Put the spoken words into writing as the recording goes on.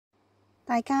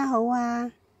大家好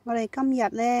啊！我哋今日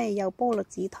呢又煲栗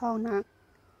子湯啦，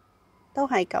都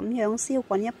係咁樣燒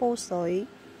滾一煲水，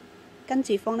跟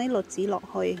住放啲栗子落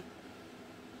去。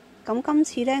咁今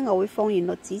次呢，我會放完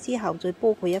栗子之後再煲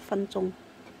佢1分鐘，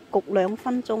焗2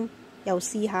分鐘，又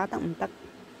試下得唔得？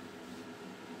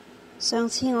上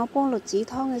次我煲栗子湯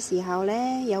嘅時候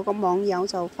呢，有個網友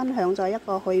就分享咗一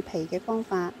個去皮嘅方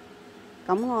法，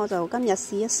咁我就今日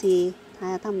試一試，睇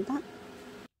下得唔得？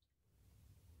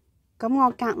咁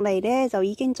我隔籬呢，就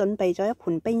已經準備咗一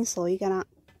盆冰水噶啦，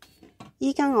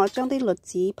依家我將啲栗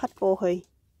子潷過去，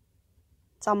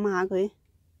浸下佢。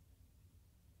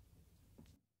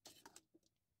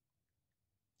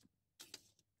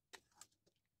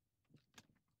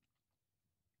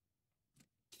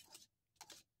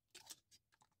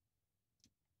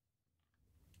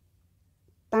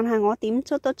但係我點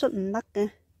捽都捽唔甩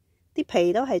嘅，啲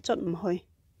皮都係捽唔去，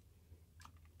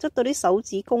捽到啲手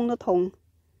指公都痛。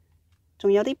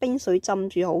仲有啲冰水浸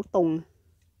住，好凍。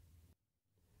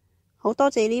好多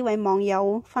謝呢位網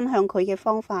友分享佢嘅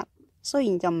方法，雖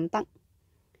然就唔得。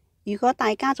如果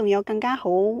大家仲有更加好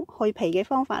去皮嘅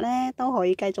方法呢，都可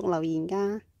以繼續留言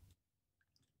噶。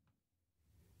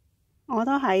我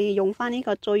都係用返呢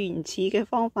個最原始嘅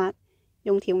方法，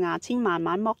用條牙籤慢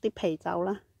慢剝啲皮走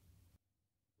啦。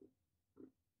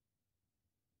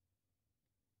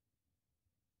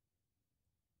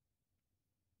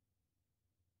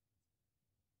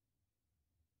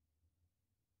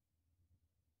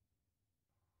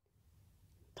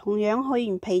同樣去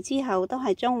完皮之後，都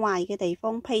係將壞嘅地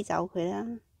方批走佢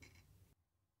啦。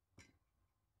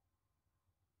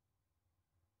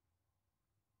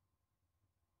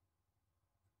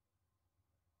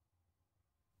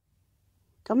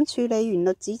咁處理完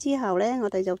栗子之後呢，我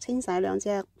哋就清洗2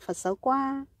隻佛手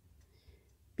瓜，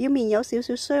表面有少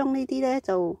少傷呢啲呢，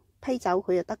就批走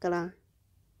佢就得噶啦。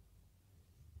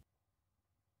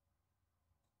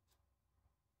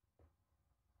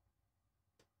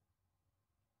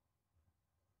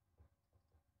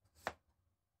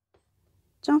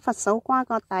將佛手瓜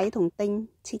個底同丁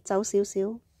切走少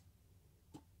少，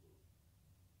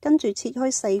跟住切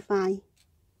開4塊，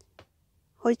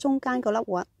去中間嗰粒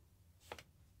核。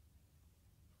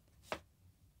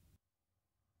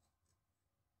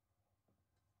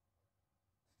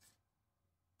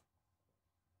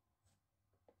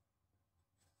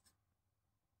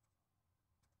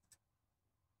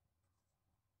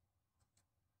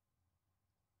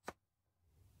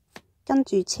跟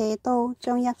住斜刀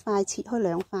將1塊切開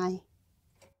2塊，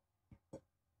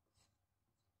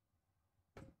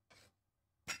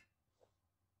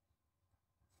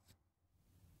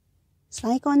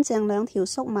洗乾淨2條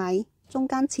粟米，中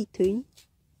間切斷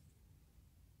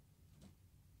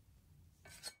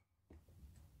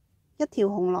，1條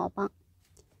紅蘿蔔，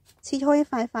切開一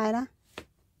塊塊啦。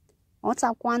我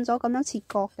習慣咗咁樣切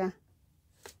角㗎，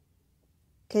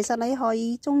其實你可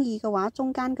以鍾意嘅話，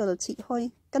中間嗰度切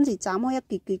開，跟住斬開一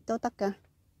橛橛都得㗎。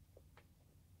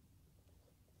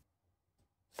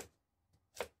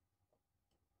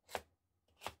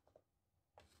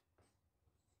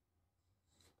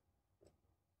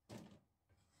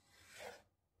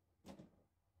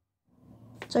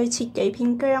再切幾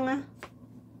片薑啊！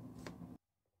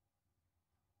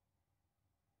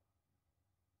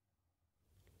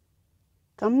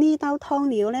咁呢兜湯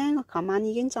料呢，我琴晚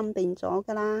已經浸定咗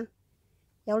㗎啦。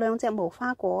有2隻無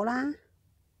花果啦，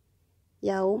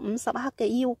有50克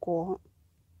嘅腰果，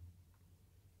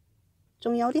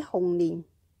仲有啲紅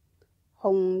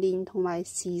蓮同埋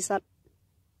時實，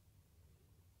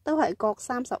都係各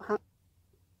30克。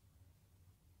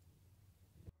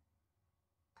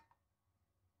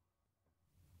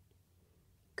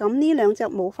咁呢2隻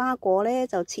無花果呢，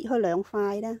就切開2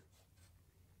塊啦，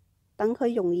等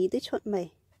佢容易啲出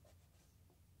味。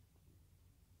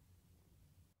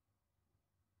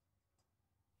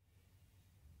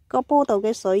個煲度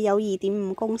嘅水有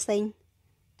2.5公升，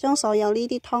將所有呢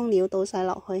啲湯料倒晒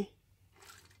落去。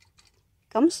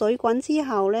咁水滾之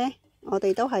後呢，我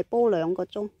哋都係煲2個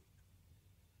鐘。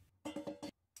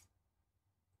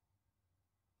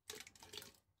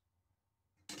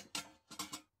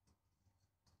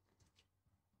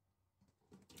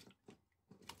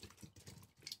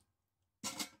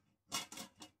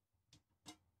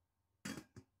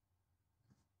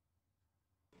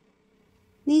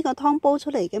呢個湯煲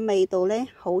出嚟嘅味道呢，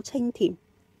好清甜。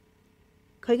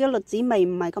佢嘅栗子味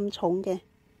唔係咁重嘅，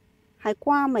係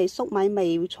瓜味、粟米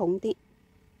味要重啲，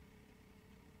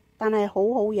但係好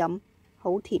好飲，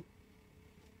好甜。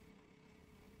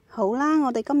好啦，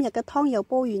我哋今日嘅湯又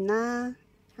煲完啦，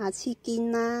下次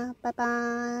見啦，拜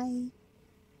拜。